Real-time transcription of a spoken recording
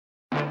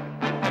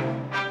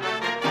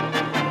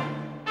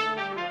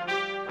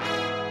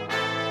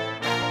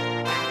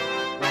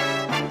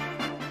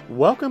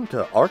Welcome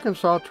to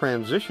Arkansas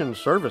Transition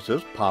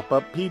Services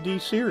Pop-Up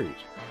PD Series.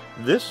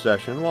 This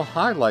session will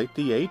highlight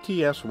the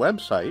ATS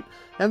website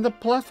and the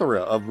plethora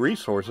of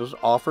resources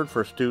offered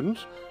for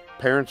students,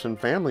 parents and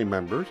family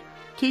members,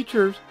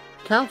 teachers,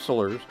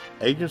 counselors,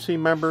 agency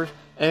members,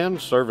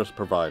 and service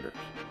providers.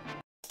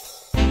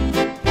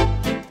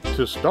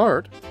 To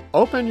start,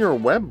 open your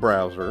web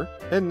browser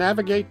and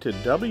navigate to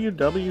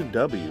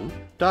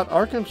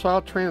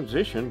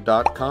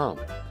www.arkansastransition.com.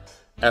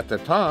 At the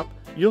top,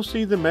 you'll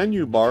see the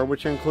menu bar,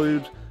 which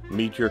includes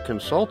Meet Your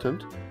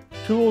Consultant,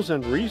 Tools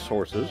and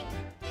Resources,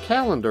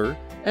 Calendar,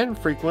 and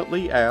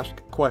Frequently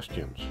Asked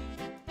Questions.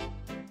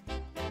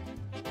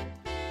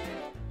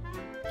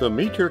 The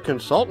Meet Your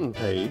Consultant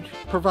page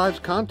provides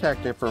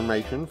contact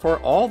information for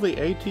all the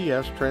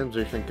ATS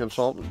transition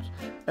consultants,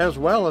 as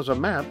well as a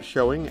map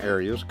showing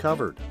areas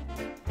covered.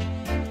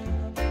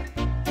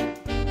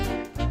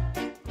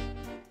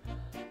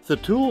 The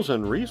Tools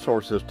and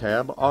Resources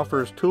tab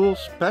offers tools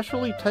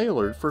specially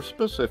tailored for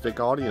specific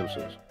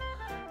audiences.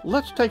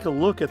 Let's take a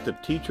look at the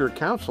Teacher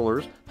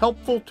Counselor's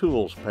Helpful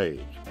Tools page.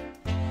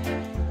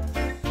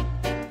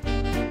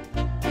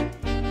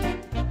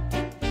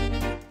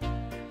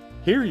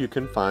 Here you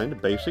can find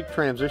basic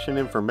transition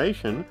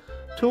information,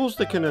 tools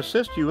that can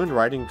assist you in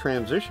writing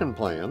transition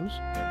plans,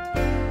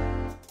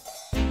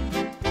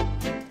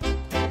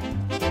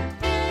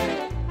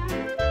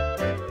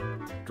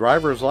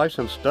 driver's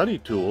license study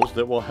tools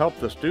that will help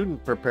the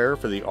student prepare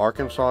for the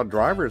Arkansas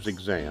driver's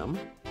exam,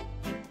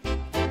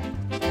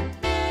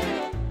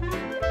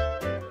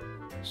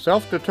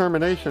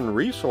 self-determination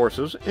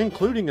resources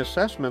including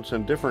assessments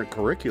and different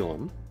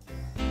curriculum,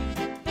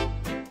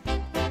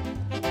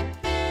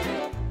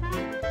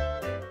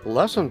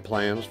 lesson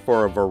plans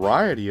for a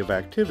variety of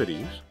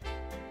activities,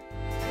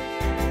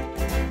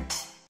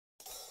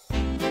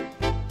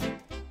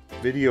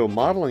 video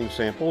modeling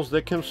samples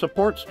that can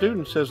support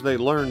students as they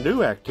learn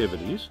new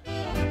activities,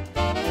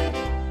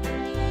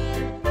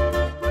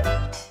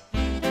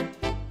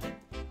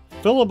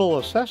 fillable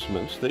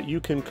assessments that you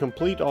can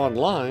complete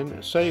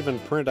online, save and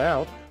print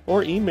out,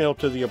 or email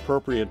to the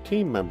appropriate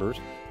team members,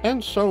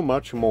 and so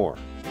much more.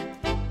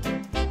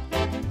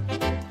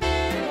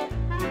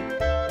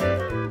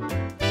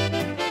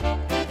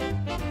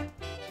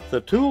 The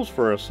Tools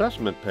for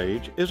Assessment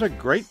page is a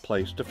great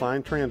place to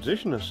find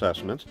transition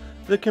assessments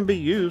that can be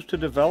used to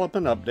develop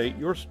and update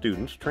your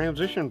students'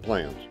 transition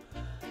plans.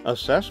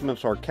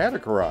 Assessments are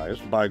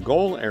categorized by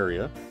goal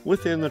area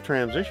within the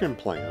transition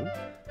plan,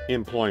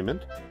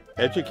 employment,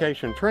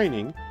 education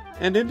training,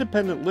 and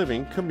independent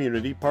living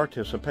community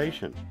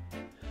participation.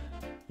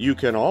 You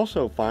can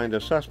also find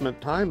assessment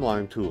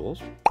timeline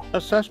tools,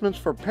 assessments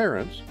for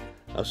parents,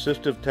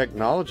 assistive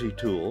technology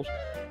tools,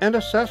 and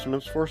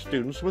assessments for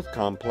students with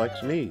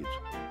complex needs.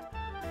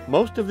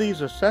 Most of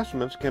these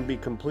assessments can be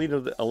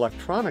completed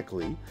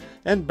electronically,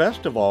 and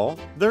best of all,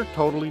 they're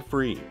totally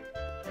free.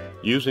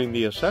 Using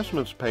the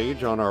assessments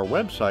page on our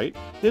website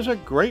is a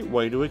great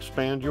way to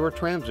expand your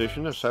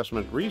transition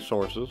assessment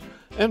resources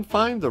and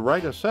find the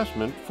right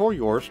assessment for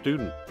your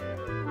student.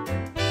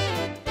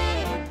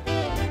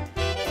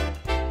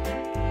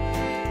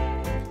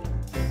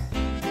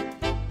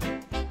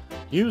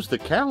 Use the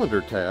Calendar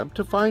tab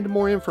to find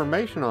more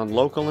information on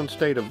local and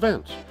state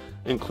events,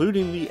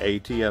 including the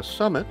ATS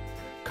Summit,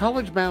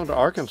 College Bound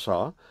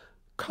Arkansas,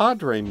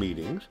 cadre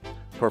meetings,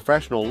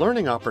 professional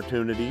learning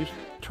opportunities,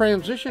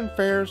 transition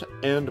fairs,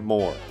 and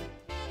more.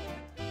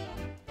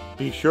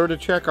 Be sure to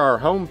check our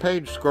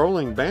homepage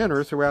scrolling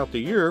banner throughout the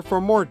year for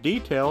more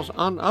details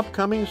on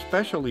upcoming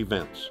special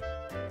events.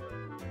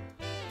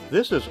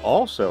 This is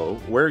also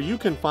where you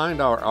can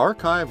find our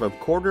archive of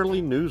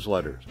quarterly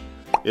newsletters.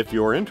 If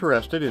you're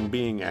interested in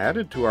being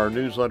added to our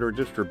newsletter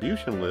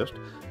distribution list,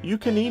 you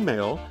can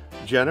email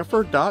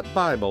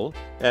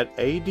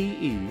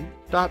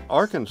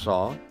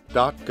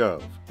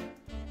jennifer.bible@ade.arkansas.gov.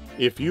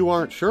 If you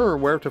aren't sure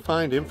where to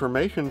find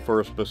information for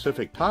a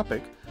specific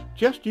topic,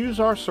 just use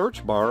our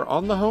search bar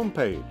on the home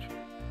page.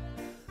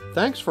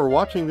 Thanks for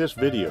watching this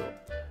video.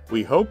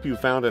 We hope you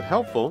found it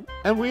helpful,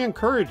 and we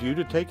encourage you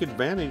to take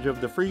advantage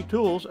of the free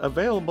tools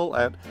available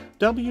at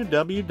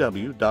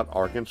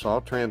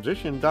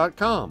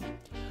www.arkansastransition.com.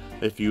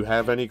 If you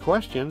have any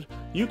questions,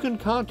 you can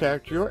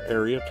contact your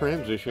area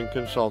transition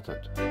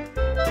consultant.